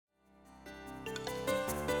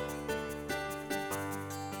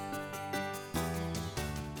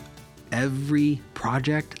every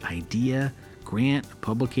project, idea, grant,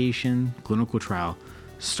 publication, clinical trial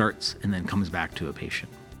starts and then comes back to a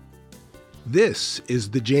patient. This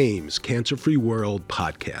is the James Cancer-Free World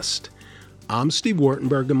podcast. I'm Steve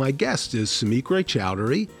Wartenberg, and my guest is Sameek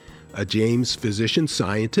Roychowdhury, a James physician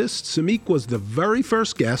scientist. Sameek was the very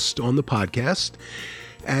first guest on the podcast,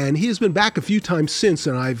 and he has been back a few times since,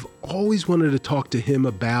 and I've always wanted to talk to him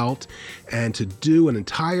about and to do an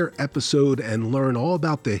entire episode and learn all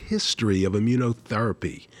about the history of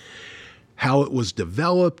immunotherapy, how it was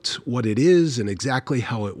developed, what it is, and exactly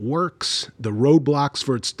how it works, the roadblocks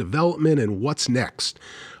for its development, and what's next.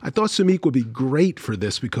 I thought Sameek would be great for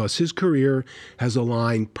this because his career has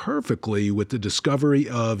aligned perfectly with the discovery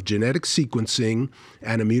of genetic sequencing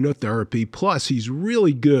and immunotherapy. Plus, he's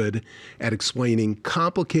really good at explaining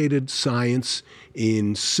complicated science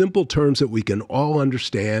in simple terms that we can all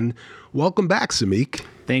understand. Welcome back, Sameek.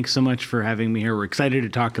 Thanks so much for having me here. We're excited to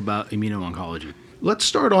talk about immuno-oncology. Let's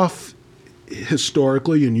start off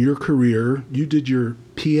historically in your career. You did your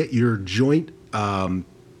joint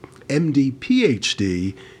MD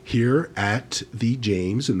PhD here at the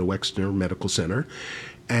James in the Wexner Medical Center.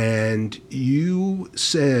 And you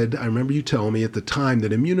said, I remember you telling me at the time,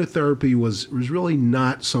 that immunotherapy was really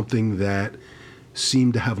not something that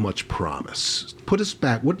seemed to have much promise. Put us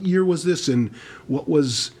back. What year was this, and what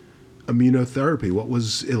was immunotherapy? What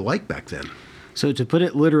was it like back then? So to put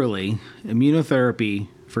it literally, immunotherapy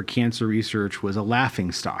for cancer research was a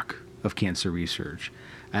laughingstock of cancer research.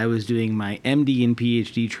 I was doing my MD and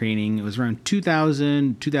PhD training. It was around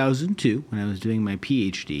 2000, 2002 when I was doing my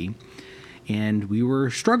PhD, and we were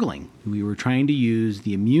struggling. We were trying to use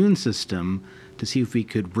the immune system to see if we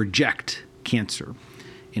could reject cancer.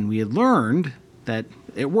 And we had learned that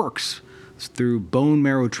it works through bone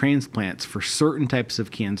marrow transplants for certain types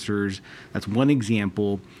of cancers. That's one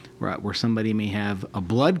example where somebody may have a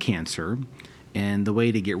blood cancer, and the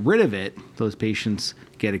way to get rid of it, those patients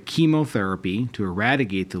get a chemotherapy to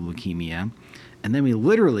eradicate the leukemia, and then we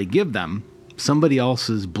literally give them somebody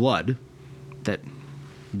else's blood that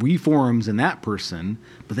reforms in that person,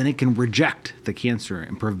 but then it can reject the cancer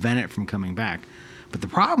and prevent it from coming back. But the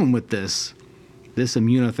problem with this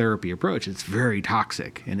immunotherapy approach, it's very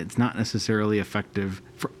toxic, and it's not necessarily effective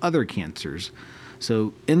for other cancers.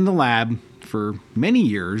 So in the lab for many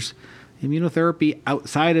years, immunotherapy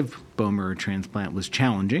outside of bone marrow transplant was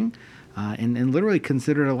challenging and literally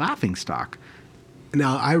considered a laughingstock.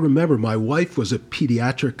 Now, I remember my wife was a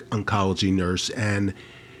pediatric oncology nurse, and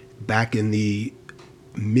back in the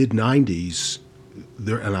mid-90s,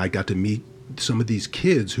 and I got to meet some of these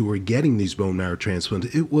kids who were getting these bone marrow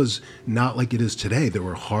transplants. It was not like it is today. There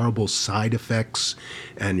were horrible side effects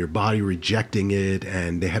and your body rejecting it,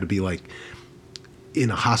 and they had to be like in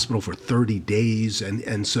a hospital for 30 days.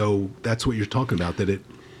 And so that's what you're talking about, that it...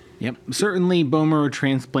 Yep. Certainly bone marrow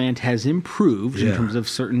transplant has improved in terms of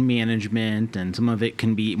certain management, and some of it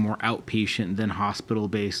can be more outpatient than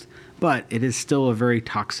hospital-based, but it is still a very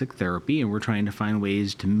toxic therapy, and we're trying to find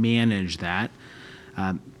ways to manage that.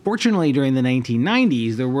 Fortunately, during the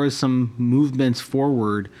 1990s, there were some movements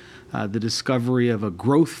forward, the discovery of a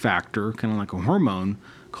growth factor, kind of like a hormone,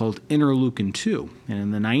 called interleukin-2. And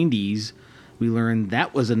in the 90s, we learned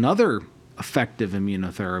that was another effective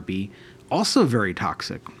immunotherapy, also very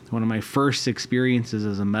toxic. One of my first experiences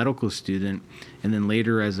as a medical student, and then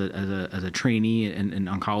later as a trainee in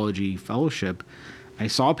oncology fellowship, I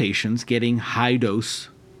saw patients getting high-dose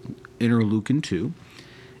interleukin-2,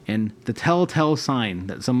 and the telltale sign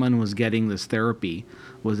that someone was getting this therapy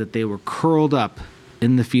was that they were curled up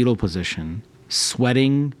in the fetal position,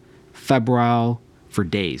 sweating, febrile for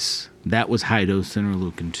days. That was high-dose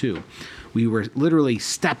interleukin-2. We were literally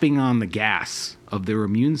stepping on the gas of their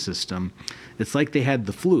immune system. It's like they had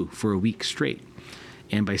the flu for a week straight.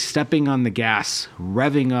 And by stepping on the gas,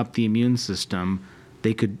 revving up the immune system,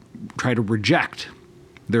 they could try to reject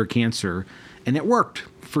their cancer. And it worked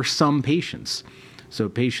for some patients. So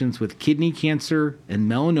patients with kidney cancer and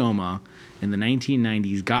melanoma in the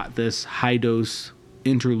 1990s got this high-dose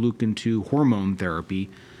interleukin-2 hormone therapy,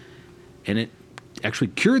 and it actually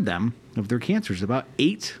cured them of their cancers. About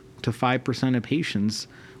 8 to 5% of patients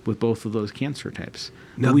with both of those cancer types.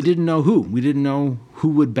 Now, but we didn't know who. We didn't know who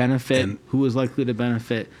would benefit, who was likely to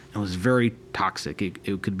benefit. It was very toxic.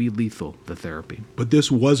 It could be lethal, the therapy. But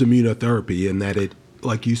this was immunotherapy in that it,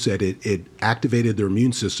 like you said, it activated their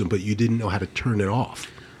immune system, but you didn't know how to turn it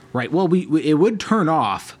off. Right. Well, it would turn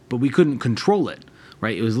off, but we couldn't control it.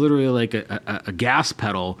 Right. It was literally like a gas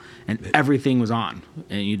pedal, and everything was on.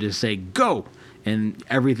 And you just say, go. and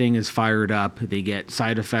everything is fired up. They get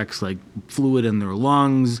side effects like fluid in their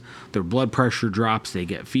lungs, their blood pressure drops, they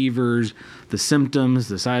get fevers, the symptoms,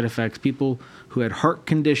 the side effects. People who had heart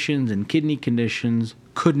conditions and kidney conditions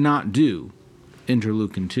could not do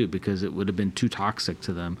interleukin-2 because it would have been too toxic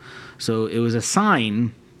to them. So it was a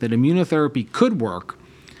sign that immunotherapy could work,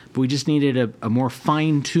 but we just needed a more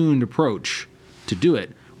fine-tuned approach to do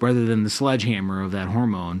it rather than the sledgehammer of that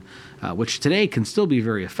hormone, which today can still be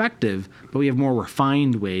very effective, but we have more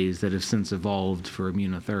refined ways that have since evolved for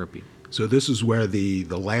immunotherapy. So this is where the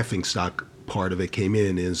laughingstock part of it came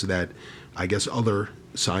in, is that I guess other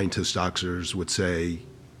scientists, doctors would say,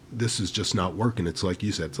 this is just not working. It's like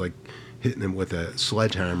you said, it's like hitting them with a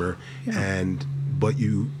sledgehammer, but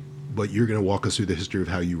you're going to walk us through the history of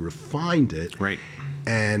how you refined it. Right.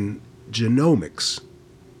 And genomics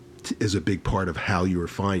is a big part of how you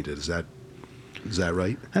refined it. Is that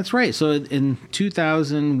right? That's right. So in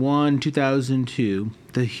 2001, 2002,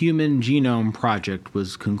 the Human Genome Project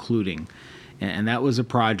was concluding. And that was a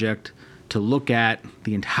project to look at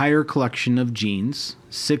the entire collection of genes,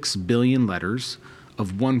 6 billion letters,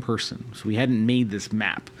 of one person. So we hadn't made this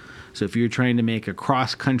map. So if you're trying to make a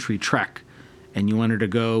cross-country trek and you wanted to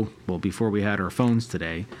go, well, before we had our phones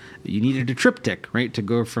today, you needed a triptych, right, to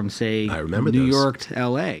go from, say, New York to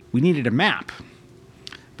L.A. We needed a map.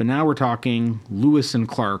 But now we're talking Lewis and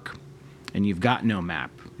Clark, and you've got no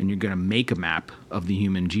map, and you're going to make a map of the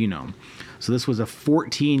human genome. So this was a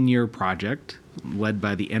 14-year project led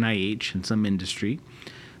by the NIH and some industry,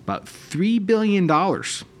 about $3 billion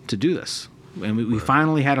to do this. And we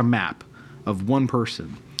finally had a map of one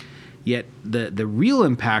person. Yet the real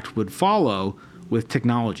impact would follow with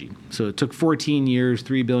technology. So it took 14 years,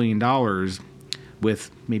 $3 billion, with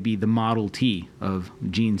maybe the Model T of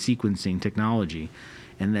gene sequencing technology.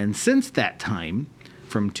 And then since that time,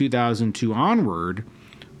 from 2002 onward,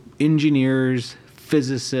 engineers,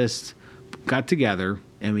 physicists got together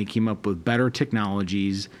and we came up with better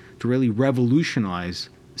technologies to really revolutionize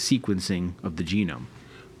sequencing of the genome.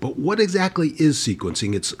 But what exactly is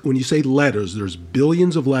sequencing? It's when you say letters, there's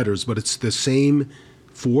billions of letters, but it's the same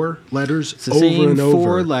 4 letters it's the over same and over.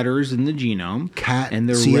 4 letters in the genome. Cat, and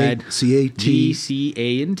they're read G, C,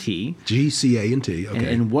 A, and T. G, C, A, and T.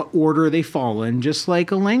 Okay. And what order they fall in, just like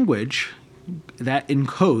a language that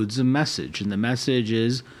encodes a message. And the message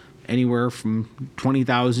is anywhere from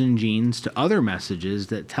 20,000 genes to other messages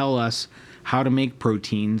that tell us how to make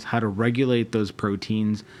proteins, how to regulate those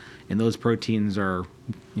proteins. And those proteins are,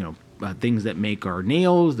 things that make our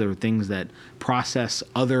nails. They're things that process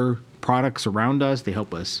other products around us. They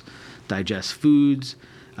help us digest foods.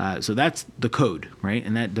 So that's the code, right?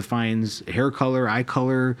 And that defines hair color, eye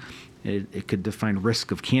color. It could define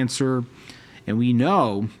risk of cancer. And we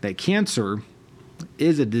know that cancer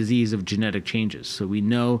is a disease of genetic changes. So we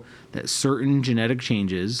know that certain genetic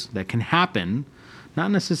changes that can happen,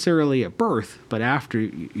 not necessarily at birth, but after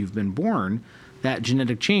you've been born, that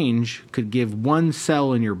genetic change could give one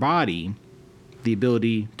cell in your body the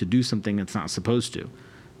ability to do something it's not supposed to.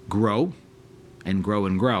 Grow and grow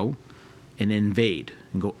and grow and invade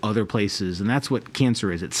and go other places. And that's what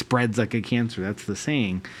cancer is. It spreads like a cancer. That's the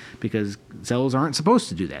saying, because cells aren't supposed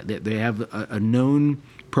to do that. They have a known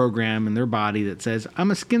program in their body that says, I'm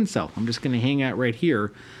a skin cell. I'm just going to hang out right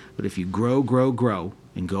here. But if you grow, grow, grow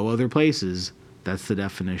and go other places, that's the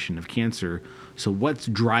definition of cancer. So what's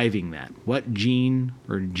driving that? What gene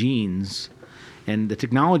or genes? And the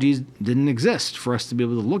technologies didn't exist for us to be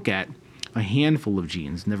able to look at a handful of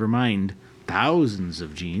genes, never mind thousands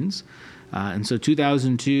of genes. And so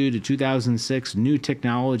 2002 to 2006, new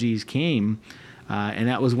technologies came. And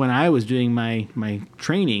that was when I was doing my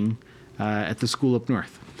training at the school up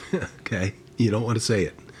north. Okay. You don't want to say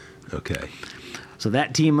it. Okay. So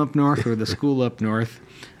that team up north, or the school up north,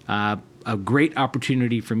 a great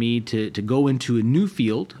opportunity for me to go into a new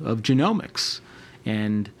field of genomics.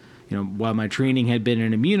 And while my training had been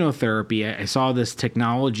in immunotherapy, I saw this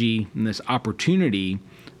technology and this opportunity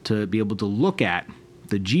to be able to look at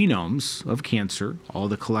the genomes of cancer, all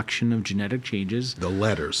the collection of genetic changes, the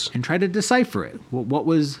letters, and try to decipher it. What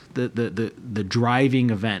was the driving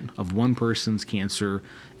event of one person's cancer,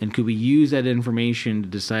 and could we use that information to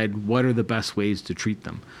decide what are the best ways to treat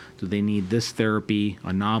them? Do they need this therapy,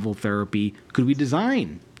 a novel therapy? Could we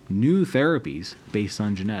design new therapies based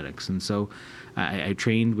on genetics? And so I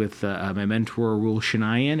trained with my mentor, Rul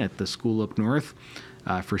Shanayan, at the school up north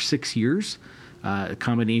for 6 years. A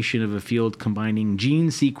combination of a field combining gene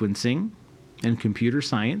sequencing and computer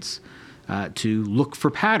science to look for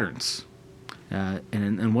patterns. And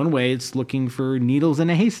in one way, it's looking for needles in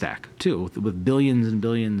a haystack, too, with billions and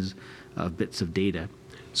billions of bits of data.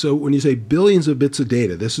 So when you say billions of bits of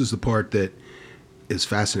data, this is the part that is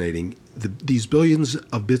fascinating. These billions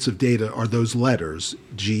of bits of data are those letters,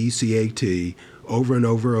 G, C, A, T, over and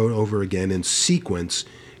over and over again in sequence.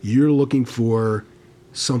 You're looking for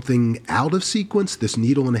something out of sequence, this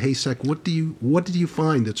needle in a haystack. What did you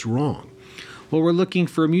find that's wrong? Well, we're looking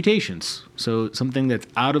for mutations. So something that's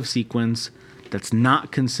out of sequence, that's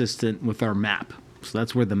not consistent with our map. So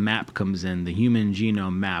that's where the map comes in, the human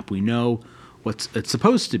genome map. We know what it's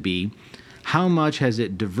supposed to be. How much has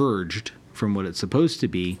it diverged from what it's supposed to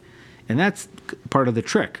be? And that's part of the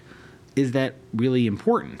trick. Is that really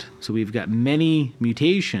important? So we've got many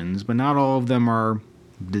mutations, but not all of them are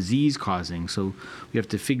disease-causing. So we have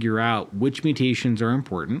to figure out which mutations are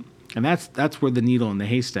important. And that's where the needle in the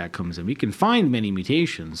haystack comes in. We can find many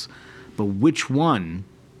mutations, but which one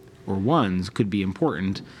or ones could be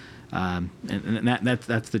important? And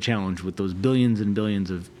that's the challenge with those billions and billions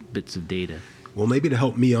of bits of data. Well, maybe to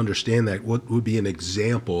help me understand that, what would be an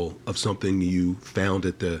example of something you found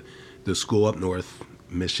at the school up north,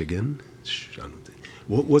 Michigan?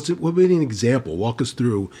 What would be an example? Walk us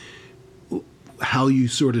through how you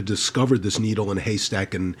sort of discovered this needle in a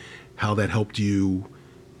haystack and how that helped you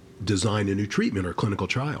design a new treatment or clinical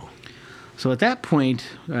trial. So at that point,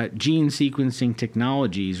 gene sequencing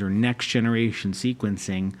technologies or next generation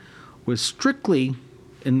sequencing was strictly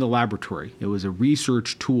in the laboratory. It was a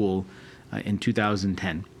research tool in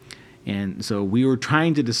 2010. And so we were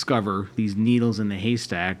trying to discover these needles in the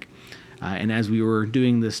haystack. And as we were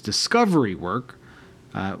doing this discovery work,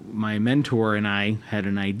 my mentor and I had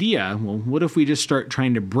an idea. Well, what if we just start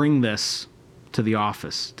trying to bring this to the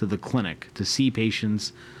office, to the clinic, to see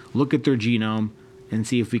patients, look at their genome, and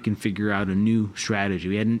see if we can figure out a new strategy.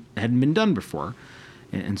 We hadn't been done before.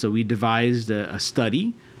 And so we devised a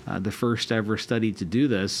study, the first ever study to do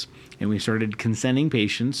this, and we started consenting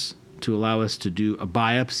patients to allow us to do a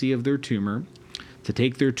biopsy of their tumor, to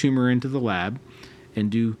take their tumor into the lab, and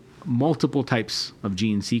do multiple types of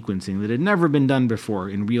gene sequencing that had never been done before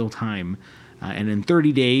in real time. And in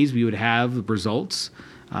 30 days, we would have the results.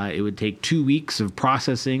 It would take 2 weeks of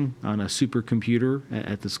processing on a supercomputer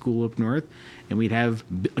at the school up north. And we'd have,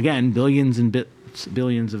 again, billions of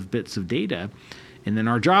bits of data. And then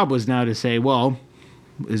our job was now to say, well,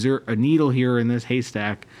 is there a needle here in this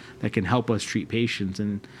haystack that can help us treat patients?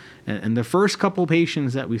 And the first couple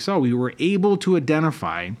patients that we saw, we were able to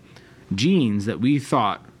identify genes that we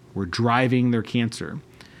thought were driving their cancer.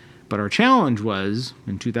 But our challenge was,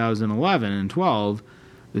 in 2011 and 12,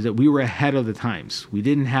 is that we were ahead of the times. We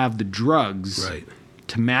didn't have the drugs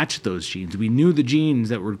to match those genes. We knew the genes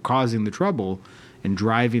that were causing the trouble and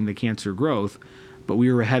driving the cancer growth, but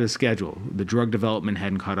we were ahead of schedule. The drug development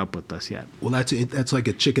hadn't caught up with us yet. Well, that's like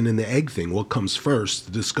a chicken and the egg thing. What comes first,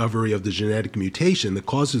 the discovery of the genetic mutation that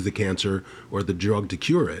causes the cancer or the drug to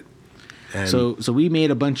cure it? And so we made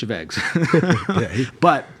a bunch of eggs,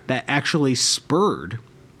 but that actually spurred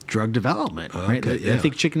drug development. Right? I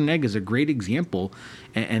think chicken and egg is a great example,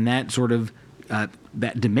 and that sort of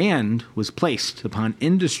that demand was placed upon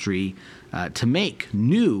industry to make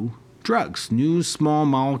new drugs, new small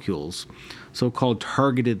molecules, so-called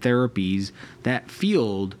targeted therapies. That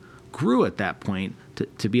field grew at that point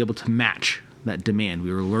to be able to match that demand.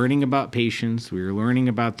 We were learning about patients, we were learning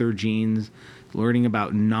about their genes, learning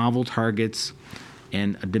about novel targets,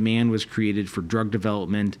 and a demand was created for drug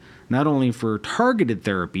development, not only for targeted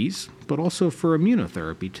therapies, but also for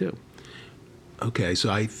immunotherapy too. Okay, so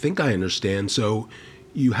I think I understand. So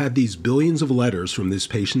you had these billions of letters from this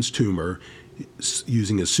patient's tumor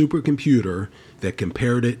using a supercomputer that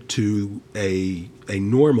compared it to a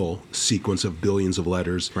normal sequence of billions of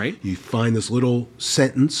letters. Right. You find this little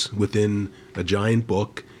sentence within a giant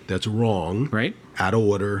book that's wrong, right, out of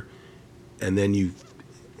order, and then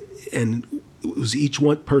was each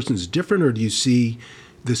one person's different, or do you see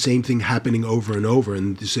the same thing happening over and over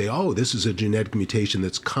and you say, oh, this is a genetic mutation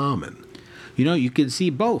that's common? You could see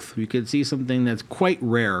both. You could see something that's quite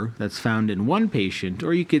rare that's found in one patient,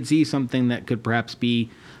 or you could see something that could perhaps be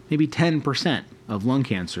maybe 10% of lung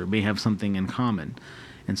cancer may have something in common.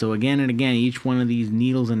 And so again and again, each one of these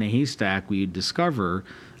needles in a haystack we discover,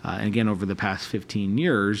 again, over the past 15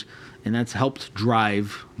 years, and that's helped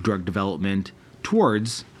drive drug development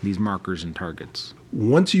towards these markers and targets.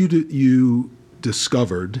 Once you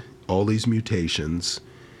discovered all these mutations,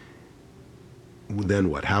 then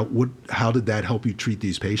what? How did that help you treat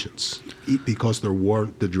these patients? Because there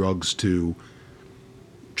weren't the drugs to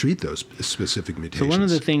treat those specific mutations. So one of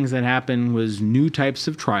the things that happened was new types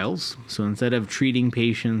of trials. So instead of treating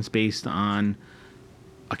patients based on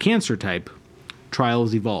a cancer type,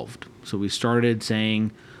 trials evolved. So we started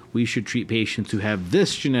saying we should treat patients who have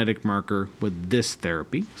this genetic marker with this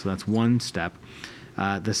therapy. So that's one step.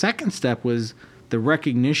 The second step was the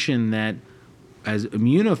recognition that as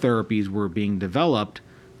immunotherapies were being developed,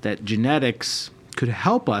 that genetics could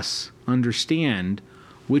help us understand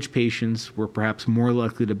which patients were perhaps more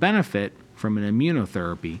likely to benefit from an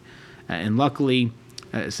immunotherapy. And luckily,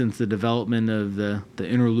 since the development of the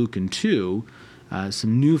interleukin-2,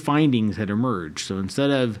 some new findings had emerged. So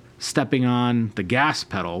instead of stepping on the gas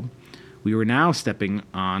pedal, we were now stepping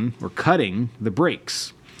on or cutting the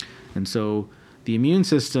brakes. And so the immune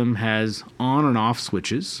system has on and off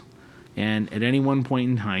switches, and at any one point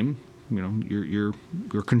in time, you're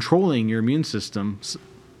controlling your immune system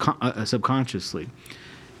subconsciously.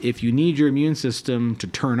 If you need your immune system to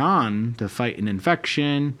turn on to fight an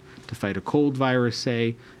infection, to fight a cold virus,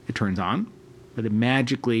 say, it turns on, but it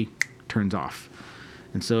magically turns off.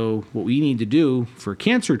 And so what we need to do for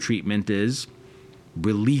cancer treatment is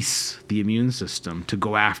release the immune system to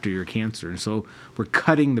go after your cancer. And so we're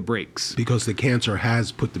cutting the brakes. Because the cancer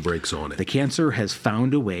has put the brakes on it. The cancer has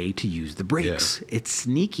found a way to use the brakes. Yeah. It's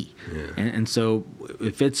sneaky. Yeah. And so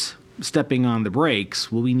if it's stepping on the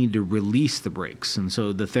brakes, well, we need to release the brakes. And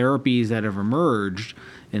so the therapies that have emerged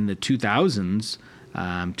in the 2000s,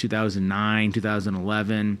 2009,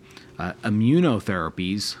 2011,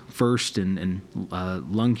 immunotherapies, first in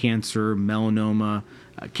lung cancer, melanoma,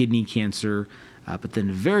 kidney cancer, but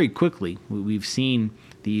then very quickly we've seen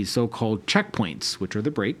these so-called checkpoints, which are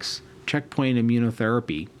the brakes, checkpoint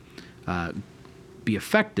immunotherapy, be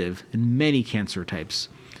effective in many cancer types.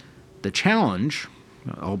 The challenge,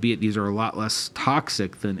 albeit these are a lot less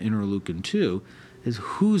toxic than interleukin-2, is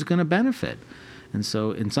who's going to benefit. And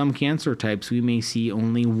so in some cancer types, we may see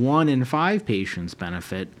only 1 in 5 patients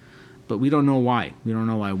benefit, but we don't know why. We don't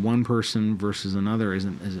know why one person versus another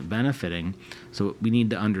isn't benefiting. So we need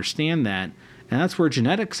to understand that. And that's where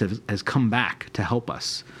genetics has come back to help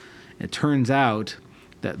us. It turns out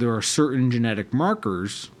that there are certain genetic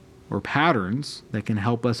markers or patterns that can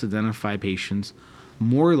help us identify patients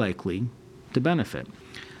more likely to benefit.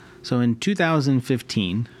 So in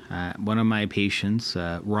 2015, one of my patients,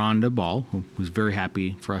 Rhonda Ball, who was very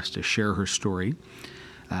happy for us to share her story,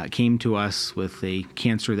 came to us with a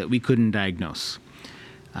cancer that we couldn't diagnose.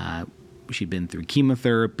 She'd been through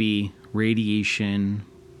chemotherapy, radiation,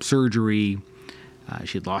 surgery.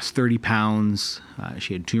 She had lost 30 pounds.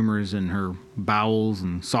 She had tumors in her bowels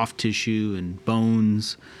and soft tissue and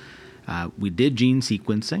bones. We did gene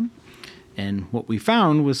sequencing, and what we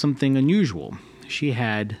found was something unusual. She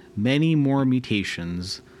had many more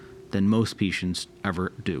mutations than most patients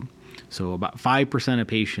ever do. So about 5% of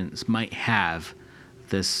patients might have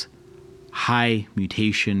this high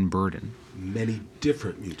mutation burden. Many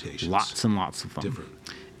different mutations. Lots and lots of them. Different.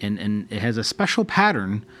 And it has a special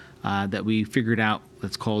pattern that we figured out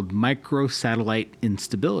that's called microsatellite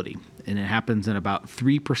instability. And it happens in about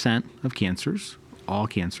 3% of cancers, all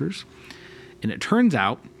cancers. And it turns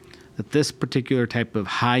out that this particular type of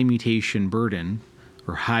high mutation burden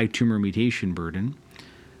or high tumor mutation burden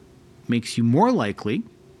makes you more likely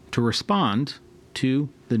to respond to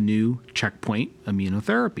the new checkpoint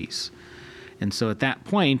immunotherapies. And so at that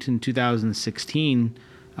point in 2016,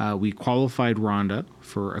 we qualified Rhonda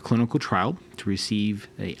for a clinical trial to receive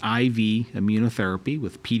an IV immunotherapy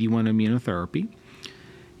with PD-1 immunotherapy.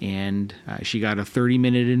 And she got a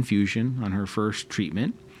 30-minute infusion on her first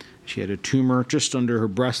treatment. She had a tumor just under her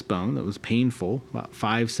breastbone that was painful, about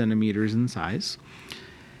 5 centimeters in size.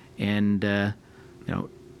 And,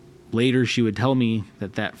 later she would tell me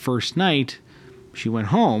that first night she went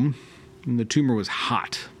home and the tumor was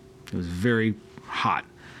hot. It was very hot.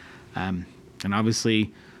 And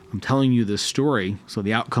obviously, I'm telling you this story, so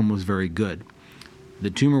the outcome was very good. The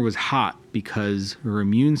tumor was hot because her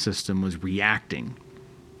immune system was reacting.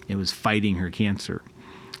 It was fighting her cancer.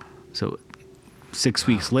 So 6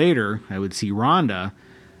 weeks later, I would see Rhonda,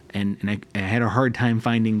 and I had a hard time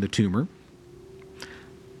finding the tumor.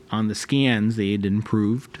 On the scans, they had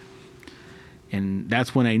improved. And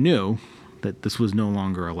that's when I knew that this was no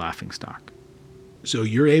longer a laughingstock. So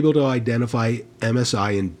you're able to identify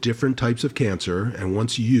MSI in different types of cancer, and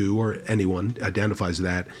once you or anyone identifies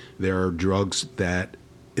that, there are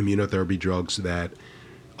immunotherapy drugs that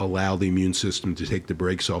allow the immune system to take the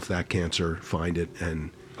brakes off that cancer, find it,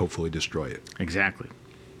 and hopefully destroy it. Exactly.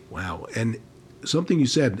 Wow. And something you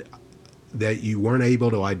said, that you weren't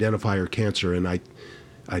able to identify her cancer, and I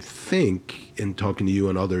think, in talking to you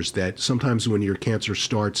and others, that sometimes when your cancer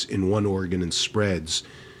starts in one organ and spreads,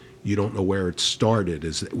 you don't know where it started.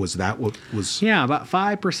 Was that what was? Yeah, about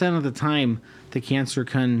 5% of the time, the cancer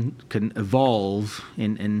can evolve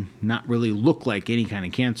and not really look like any kind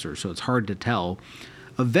of cancer, so it's hard to tell.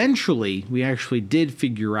 Eventually, we actually did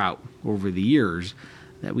figure out over the years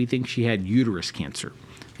that we think she had uterus cancer.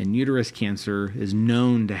 And uterus cancer is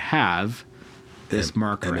known to have this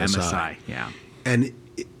marker, MSI. Yeah. And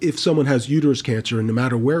if someone has uterus cancer, no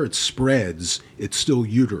matter where it spreads, it's still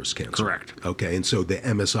uterus cancer. Correct. Okay, and so the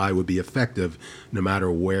MSI would be effective no matter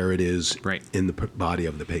where it is in the body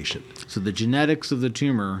of the patient. So the genetics of the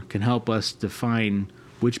tumor can help us define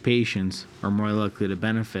which patients are more likely to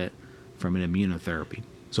benefit from an immunotherapy.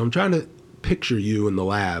 So I'm trying to picture you in the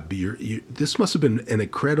lab. This must have been an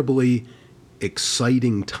incredibly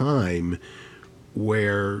exciting time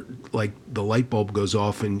where like the light bulb goes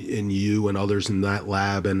off in you and others in that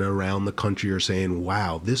lab and around the country are saying,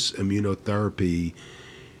 wow, this immunotherapy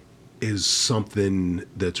is something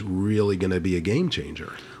that's really going to be a game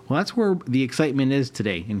changer. Well, that's where the excitement is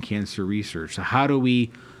today in cancer research. So how do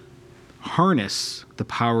we harness the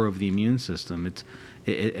power of the immune system?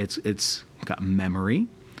 It's got memory,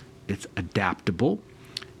 it's adaptable,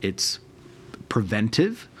 it's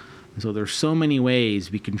preventive. And so there's so many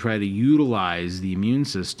ways we can try to utilize the immune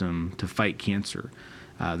system to fight cancer.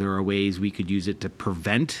 There are ways we could use it to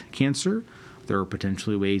prevent cancer. There are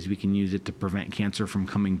potentially ways we can use it to prevent cancer from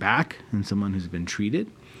coming back in someone who's been treated.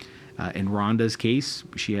 In Rhonda's case,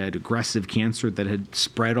 she had aggressive cancer that had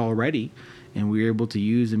spread already, and we were able to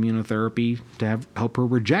use immunotherapy to help her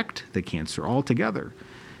reject the cancer altogether.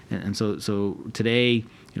 And so today,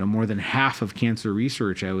 more than half of cancer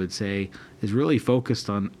research, I would say, is really focused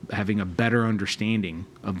on having a better understanding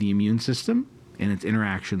of the immune system and its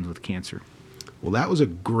interactions with cancer. Well, that was a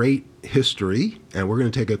great history, and we're going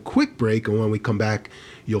to take a quick break, and when we come back,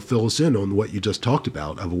 you'll fill us in on what you just talked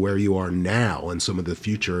about of where you are now and some of the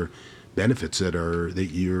future benefits that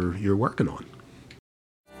you're working on.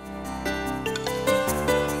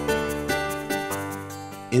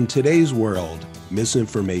 In today's world,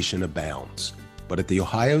 misinformation abounds. But at the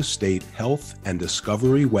Ohio State Health and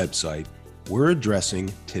Discovery website, we're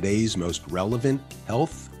addressing today's most relevant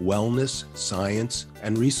health, wellness, science,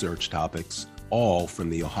 and research topics, all from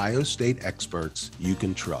the Ohio State experts you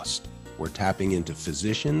can trust. We're tapping into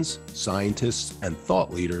physicians, scientists, and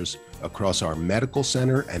thought leaders across our medical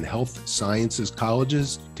center and health sciences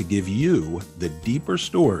colleges to give you the deeper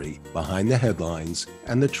story behind the headlines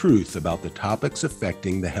and the truth about the topics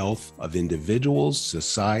affecting the health of individuals,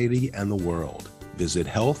 society, and the world. Visit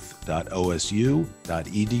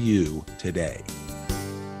health.osu.edu today.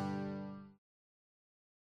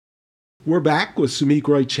 We're back with Sameek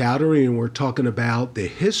Roychowdhury, and we're talking about the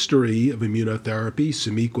history of immunotherapy.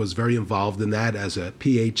 Sameek was very involved in that as a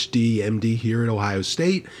PhD, MD here at Ohio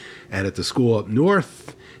State and at the school up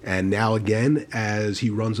north, and now again as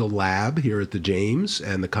he runs a lab here at the James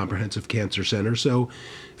and the Comprehensive Cancer Center. So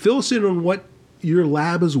fill us in on what your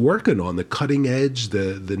lab is working on, the cutting edge,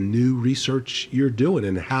 the new research you're doing,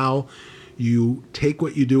 and how you take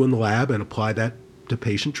what you do in the lab and apply that to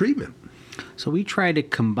patient treatment. So we try to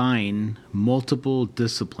combine multiple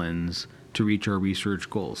disciplines to reach our research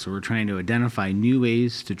goals. So we're trying to identify new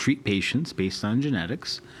ways to treat patients based on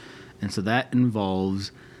genetics. And so that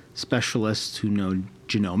involves specialists who know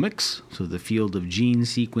genomics, so the field of gene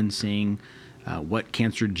sequencing, what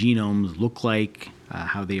cancer genomes look like,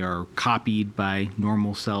 how they are copied by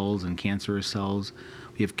normal cells and cancerous cells.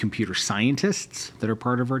 We have computer scientists that are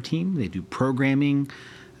part of our team. They do programming.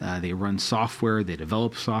 They run software, they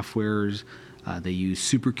develop softwares, they use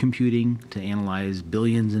supercomputing to analyze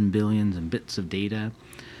billions and billions and bits of data.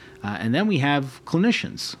 And then we have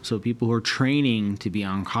clinicians, so people who are training to be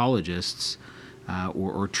oncologists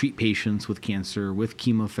or treat patients with cancer with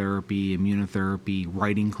chemotherapy, immunotherapy,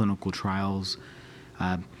 writing clinical trials.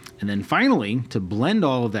 And then finally, to blend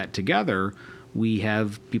all of that together, we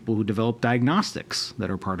have people who develop diagnostics that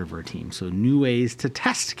are part of our team, so new ways to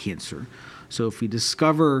test cancer. So if we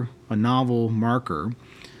discover a novel marker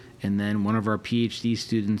and then one of our PhD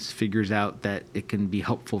students figures out that it can be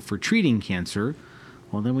helpful for treating cancer,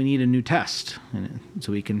 well, then we need a new test. And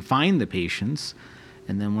so we can find the patients,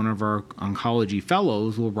 and then one of our oncology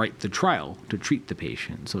fellows will write the trial to treat the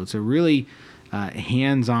patient. So it's a really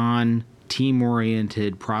hands-on,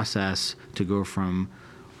 team-oriented process to go from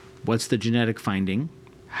what's the genetic finding,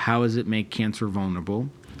 how does it make cancer vulnerable,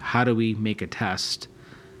 how do we make a test,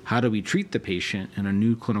 how do we treat the patient in a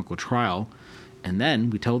new clinical trial, and then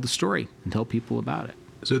we tell the story and tell people about it.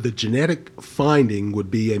 So the genetic finding would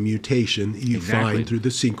be a mutation you find through the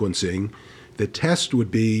sequencing. The test would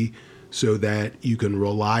be so that you can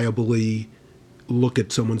reliably look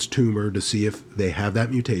at someone's tumor to see if they have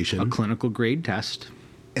that mutation. A clinical grade test.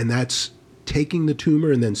 And that's taking the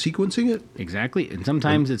tumor and then sequencing it? Exactly. And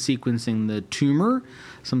sometimes it's sequencing the tumor.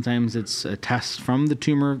 Sometimes it's a test from the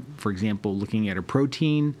tumor, for example, looking at a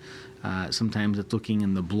protein. Sometimes it's looking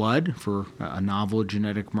in the blood for a novel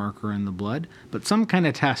genetic marker in the blood, but some kind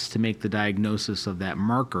of test to make the diagnosis of that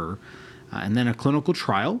marker, and then a clinical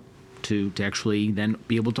trial to actually then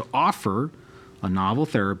be able to offer a novel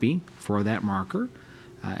therapy for that marker,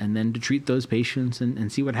 and then to treat those patients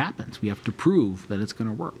and see what happens. We have to prove that it's going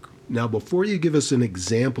to work. Now, before you give us an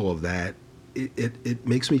example of that, it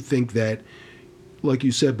makes me think that, like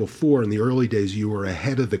you said before, in the early days, you were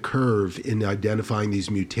ahead of the curve in identifying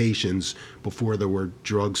these mutations before there were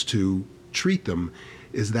drugs to treat them.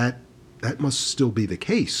 Is that must still be the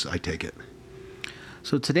case, I take it?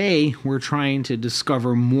 So today, we're trying to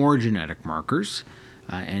discover more genetic markers,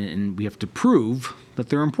 and we have to prove that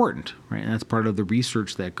they're important, right? And that's part of the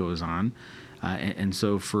research that goes on. And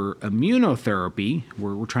so for immunotherapy,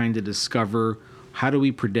 we're trying to discover how do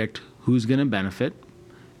we predict who's going to benefit,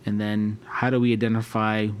 and then how do we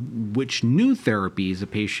identify which new therapies a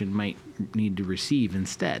patient might need to receive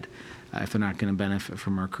instead if they're not going to benefit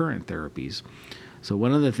from our current therapies. So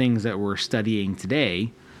one of the things that we're studying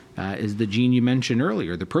today is the gene you mentioned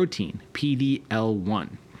earlier, the protein,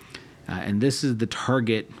 PD-L1. And this is the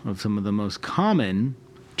target of some of the most common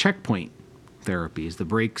checkpoint therapies, the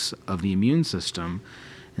brakes of the immune system.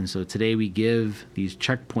 And so today we give these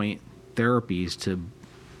checkpoint therapies to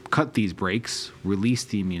cut these brakes, release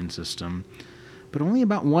the immune system, but only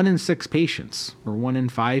about 1 in 6 patients or 1 in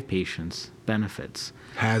 5 patients benefits.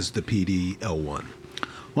 Has the PD-L1?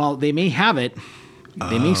 Well, they may have it.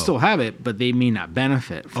 They may still have it, but they may not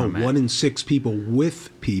benefit from it. 1 in 6 people with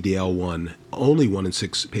PD-L1, only 1 in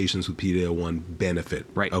 6 patients with PD-L1 benefit.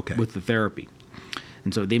 Right. Okay. With the therapy.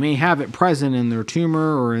 And so they may have it present in their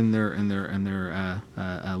tumor or in their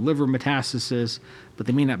liver metastasis, but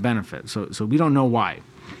they may not benefit. So we don't know why.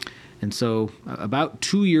 And so about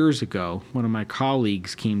 2 years ago, one of my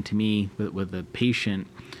colleagues came to me with a patient.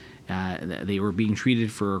 They were being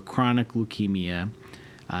treated for chronic leukemia,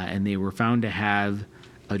 and they were found to have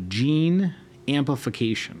a gene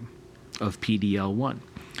amplification of PD-L1.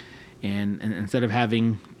 And instead of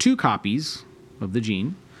having 2 copies of the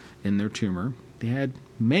gene in their tumor, they had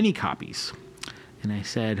many copies. And I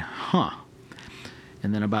said, huh.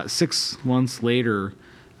 And then about 6 months later,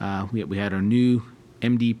 we had a new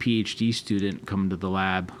MD PhD student come to the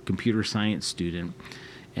lab, computer science student,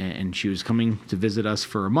 and she was coming to visit us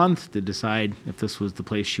for a month to decide if this was the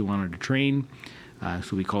place she wanted to train.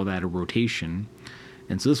 So we call that a rotation.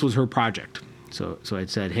 And so this was her project. So I'd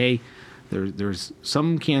said, hey, there's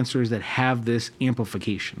some cancers that have this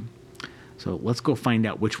amplification. So let's go find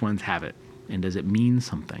out which ones have it, and does it mean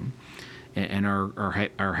something? And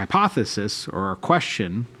our hypothesis or our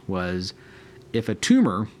question was, if a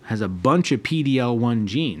tumor has a bunch of PD-L1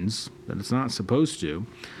 genes that it's not supposed to,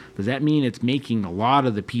 does that mean it's making a lot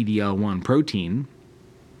of the PD-L1 protein,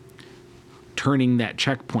 turning that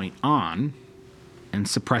checkpoint on, and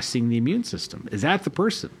suppressing the immune system? Is that the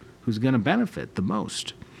person who's going to benefit the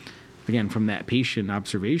most? Again, from that patient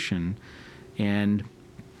observation. And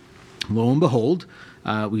lo and behold,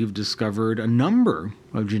 we've discovered a number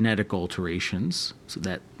of genetic alterations, so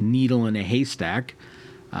that needle in a haystack,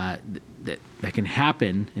 that can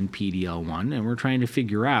happen in PD-L1, and we're trying to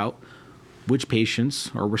figure out which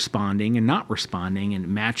patients are responding and not responding and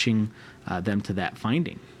matching them to that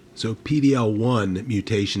finding. So PD-L1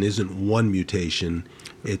 mutation isn't one mutation,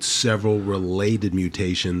 it's several related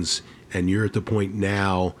mutations, and you're at the point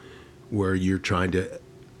now where you're trying to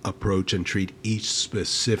approach and treat each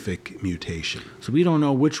specific mutation. So we don't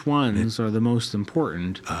know which ones are the most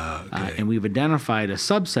important, and we've identified a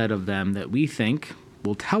subset of them that we think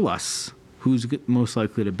will tell us who's most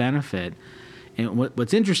likely to benefit. And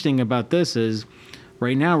what's interesting about this is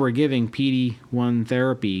right now we're giving PD-1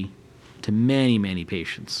 therapy to many, many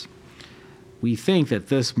patients. We think that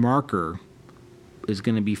this marker is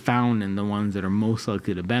going to be found in the ones that are most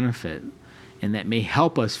likely to benefit, and that may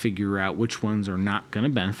help us figure out which ones are not going to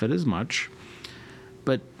benefit as much.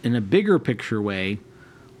 But in a bigger picture way,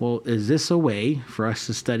 well, is this a way for us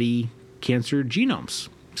to study cancer genomes?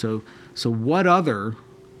 So what other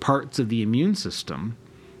parts of the immune system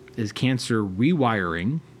is cancer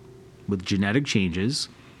rewiring with genetic changes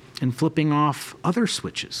and flipping off other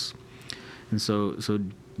switches? And so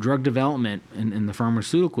drug development in the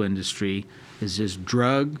pharmaceutical industry is just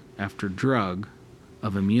drug after drug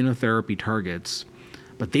of immunotherapy targets,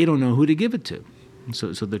 but they don't know who to give it to.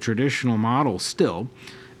 So the traditional model still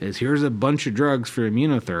is, here's a bunch of drugs for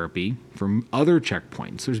immunotherapy from other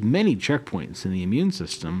checkpoints. There's many checkpoints in the immune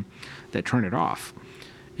system that turn it off.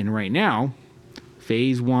 And right now,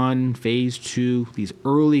 phase 1, phase 2, these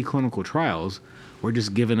early clinical trials, we're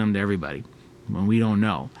just giving them to everybody when we don't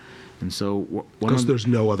know. And so because there's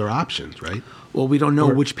no other options, right? Well, we don't know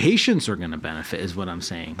which patients are going to benefit, is what I'm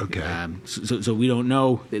saying. Okay. So we don't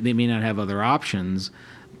know. They may not have other options,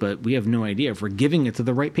 but we have no idea if we're giving it to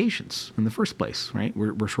the right patients in the first place, right?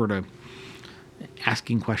 We're sort of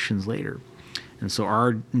asking questions later. And so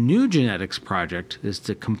our new genetics project is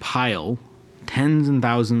to compile tens and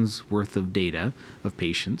thousands worth of data of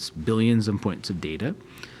patients, billions of points of data,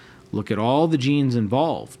 look at all the genes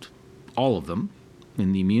involved, all of them,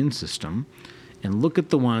 in the immune system, and look at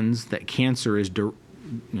the ones that cancer is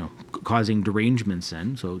causing derangements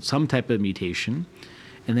in, so some type of mutation,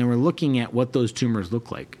 and then we're looking at what those tumors look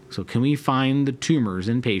like. So can we find the tumors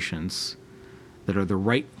in patients that are the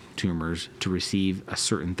right tumors to receive a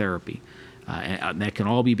certain therapy? And that can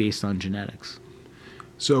all be based on genetics.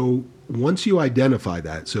 So once you identify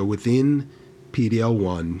that, so within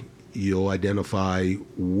PD-L1, you'll identify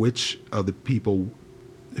which of the people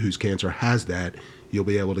whose cancer has that. You'll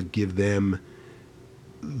be able to give them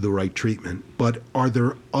the right treatment. But are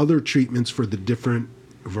there other treatments for the different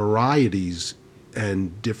varieties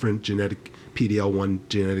and different genetic PD-L1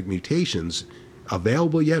 genetic mutations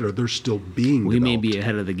available yet, or they're still being developed? We may be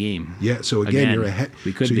ahead of the game. Yeah, so again you're ahead.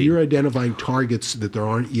 We could so be. You're identifying targets that there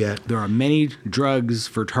aren't yet. There are many drugs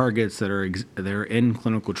for targets that are in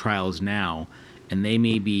clinical trials now, and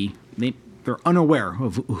they're unaware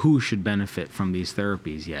of who should benefit from the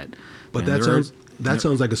therapies yet. But that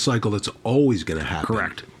sounds like a cycle that's always going to happen.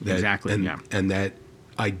 Correct. Exactly. And that,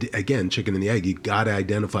 again, chicken and the egg. You got to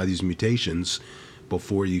identify these mutations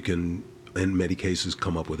before you can, in many cases,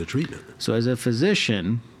 come up with a treatment. So as a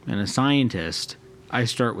physician and a scientist, I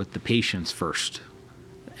start with the patients first,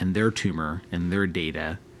 and their tumor, and their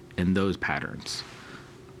data, and those patterns.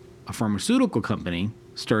 A pharmaceutical company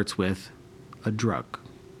starts with a drug,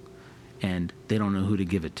 and they don't know who to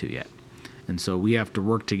give it to yet. And so we have to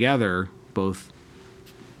work together, both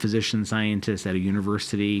physician scientists at a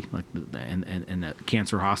university and a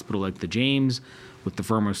cancer hospital like the James, with the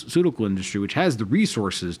pharmaceutical industry, which has the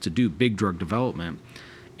resources to do big drug development,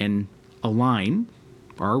 and align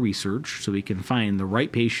our research so we can find the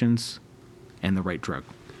right patients and the right drug.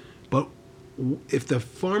 But if the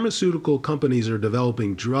pharmaceutical companies are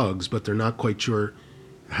developing drugs, but they're not quite sure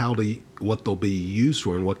what they'll be used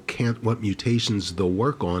for and what mutations they'll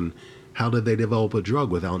work on, how did they develop a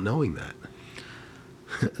drug without knowing that?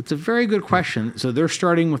 It's a very good question. So they're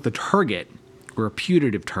starting with a target or a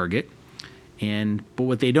putative target, but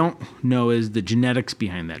what they don't know is the genetics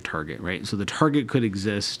behind that target, right? So the target could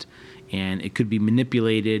exist, and it could be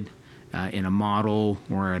manipulated in a model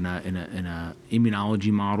or in a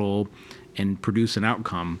immunology model and produce an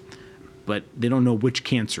outcome, but they don't know which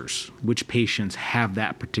patients have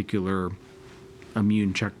that particular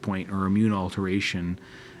immune checkpoint or immune alteration.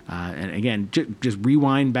 And again, just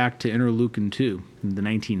rewind back to interleukin-2 in the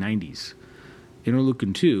 1990s.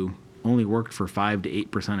 Interleukin-2 only worked for 5 to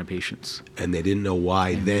 8% of patients. And they didn't know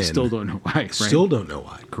why then. They still don't know why. Right? Still don't know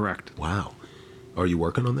why. Correct. Wow. Are you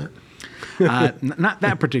working on that? Not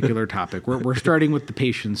that particular topic. We're starting with the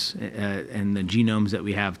patients and the genomes that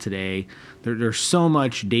we have today. There's so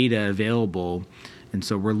much data available, and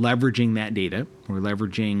so we're leveraging that data. We're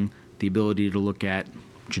leveraging the ability to look at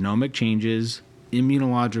genomic changes,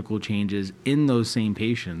 immunological changes in those same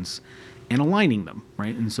patients, and aligning them,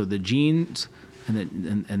 right? And so the genes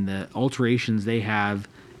and the alterations they have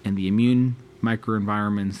and the immune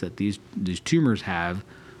microenvironments that these tumors have,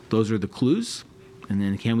 those are the clues. And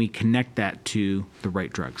then can we connect that to the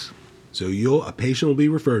right drugs? So a patient will be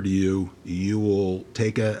referred to you. You will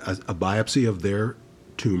take a biopsy of their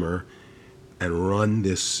tumor and run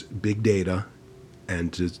this big data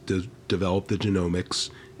and to develop the genomics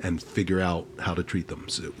and figure out how to treat them.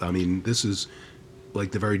 So, I mean, this is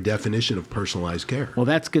like the very definition of personalized care. Well,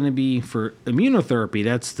 that's going to be for immunotherapy.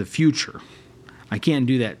 That's the future. I can't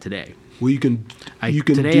do that today. Well, you can do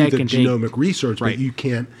the genomic research, right, but you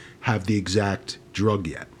can't have the exact drug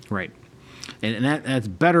yet. Right. And that's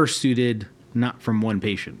better suited not from one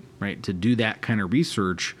patient, right? To do that kind of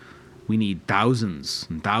research, we need thousands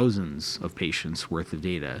and thousands of patients worth of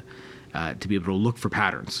data to be able to look for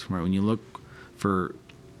patterns, right? When you look for,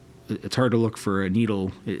 it's hard to look for a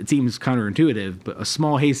needle. It seems counterintuitive, but a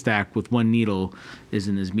small haystack with one needle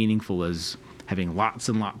isn't as meaningful as having lots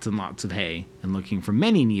and lots and lots of hay and looking for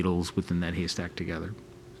many needles within that haystack together.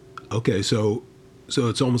 Okay, so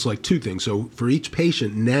it's almost like two things. So for each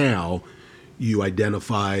patient now, you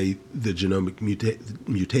identify the genomic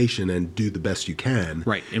mutation and do the best you can.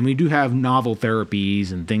 Right, and we do have novel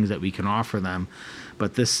therapies and things that we can offer them.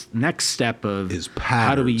 But this next step of is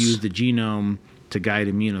how do we use the genome to guide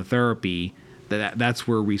immunotherapy, that's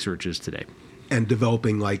where research is today. And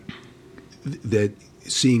developing like that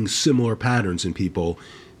seeing similar patterns in people,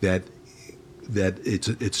 that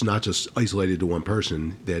it's not just isolated to one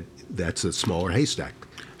person, that's a smaller haystack.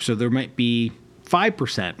 So there might be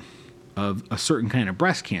 5% of a certain kind of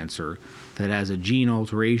breast cancer that has a gene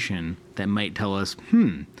alteration that might tell us,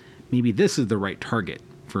 maybe this is the right target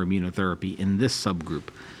for immunotherapy in this subgroup.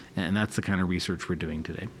 And that's the kind of research we're doing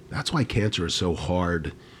today. That's why cancer is so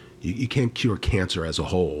hard. You can't cure cancer as a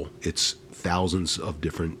whole. It's thousands of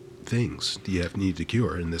different things you need to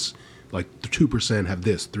cure. And this, like 2% have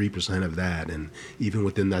this, 3% have that. And even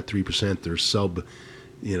within that 3%,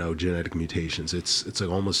 there's genetic mutations. It's like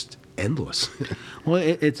almost endless. Well,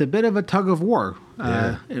 it's a bit of a tug of war.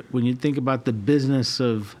 Yeah. When you think about the business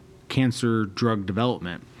of cancer drug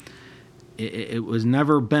development, it was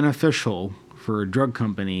never beneficial for a drug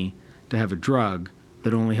company to have a drug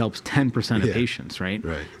that only helps 10% of patients, right?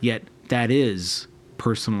 Right. Yet that is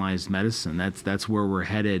personalized medicine. That's where we're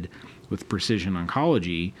headed with precision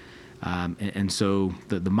oncology. And so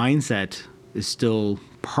the mindset is still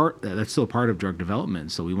part of drug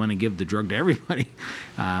development. So we want to give the drug to everybody.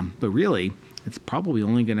 But really, it's probably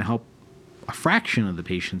only going to help a fraction of the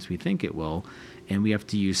patients we think it will. And we have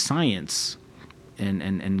to use science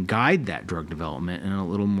and guide that drug development in a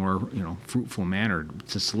little more fruitful manner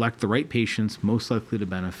to select the right patients most likely to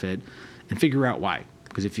benefit and figure out why.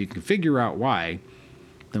 Because if you can figure out why,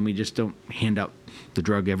 then we just don't hand out the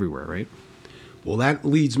drug everywhere, right? Well, that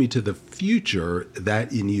leads me to the future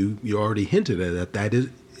that you already hinted at that is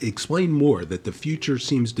explain more, that the future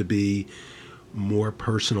seems to be more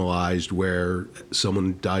personalized, where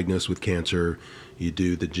someone diagnosed with cancer, you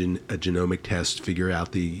do a genomic test, figure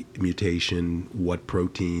out the mutation, what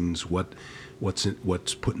proteins, what's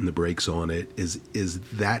putting the brakes on it. Is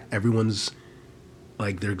that everyone's,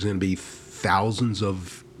 like, there's going to be thousands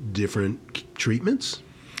of different treatments?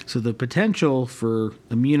 So the potential for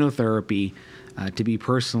immunotherapy to be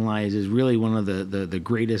personalized is really one of the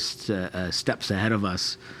greatest steps ahead of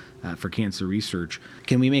us for cancer research.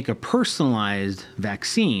 Can we make a personalized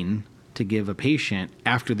vaccine to give a patient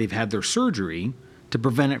after they've had their surgery to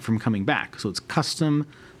prevent it from coming back? So it's custom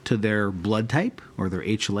to their blood type or their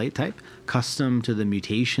HLA type, custom to the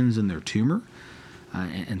mutations in their tumor.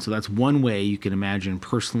 And so that's one way you can imagine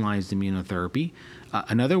personalized immunotherapy.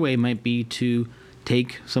 Another way might be to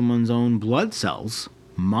take someone's own blood cells,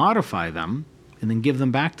 modify them, and then give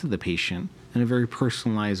them back to the patient in a very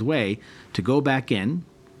personalized way to go back in,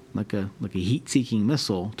 like a heat-seeking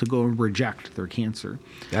missile, to go and reject their cancer.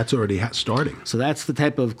 That's already starting. So that's the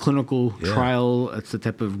type of clinical trial, that's the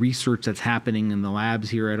type of research that's happening in the labs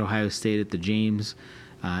here at Ohio State at the James.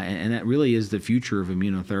 And that really is the future of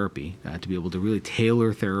immunotherapy, to be able to really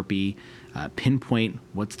tailor therapy, pinpoint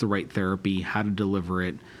what's the right therapy, how to deliver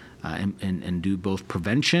it, and do both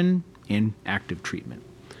prevention and active treatment.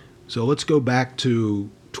 So let's go back to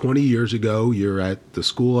 20 years ago. You're at the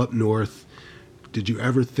school up north. Did you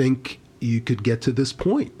ever think you could get to this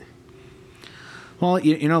point? Well,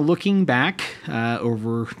 looking back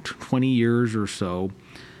over 20 years or so,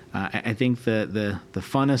 I think the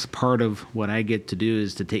funnest part of what I get to do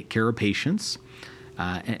is to take care of patients,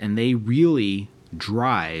 and they really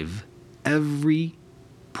drive every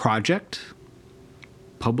project,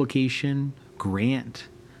 publication, grant,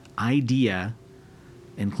 idea,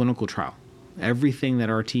 and clinical trial. Everything that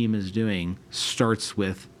our team is doing starts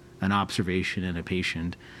with an observation in a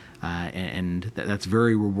patient, and that's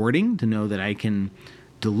very rewarding to know that I can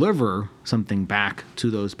deliver something back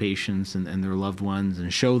to those patients and their loved ones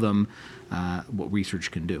and show them what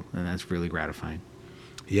research can do, and that's really gratifying.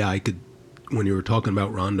 Yeah, I could, when you were talking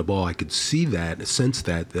about Rhonda Ball, I could see that, sense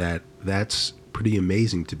that's pretty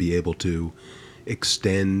amazing to be able to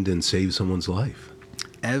extend and save someone's life.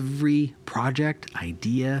 Every project,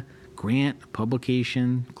 idea, grant,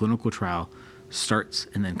 publication, clinical trial starts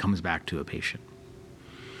and then comes back to a patient.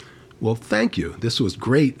 Well, thank you. This was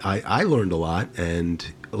great. I learned a lot. And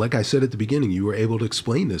like I said at the beginning, you were able to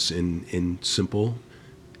explain this in simple,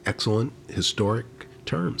 excellent, historic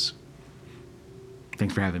terms.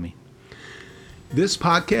 Thanks for having me. This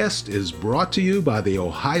podcast is brought to you by the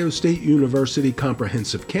Ohio State University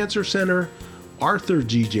Comprehensive Cancer Center, Arthur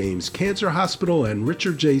G. James Cancer Hospital, and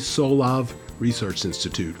Richard J. Solove Research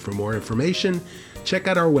Institute. For more information, check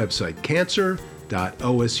out our website,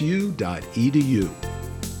 cancer.osu.edu.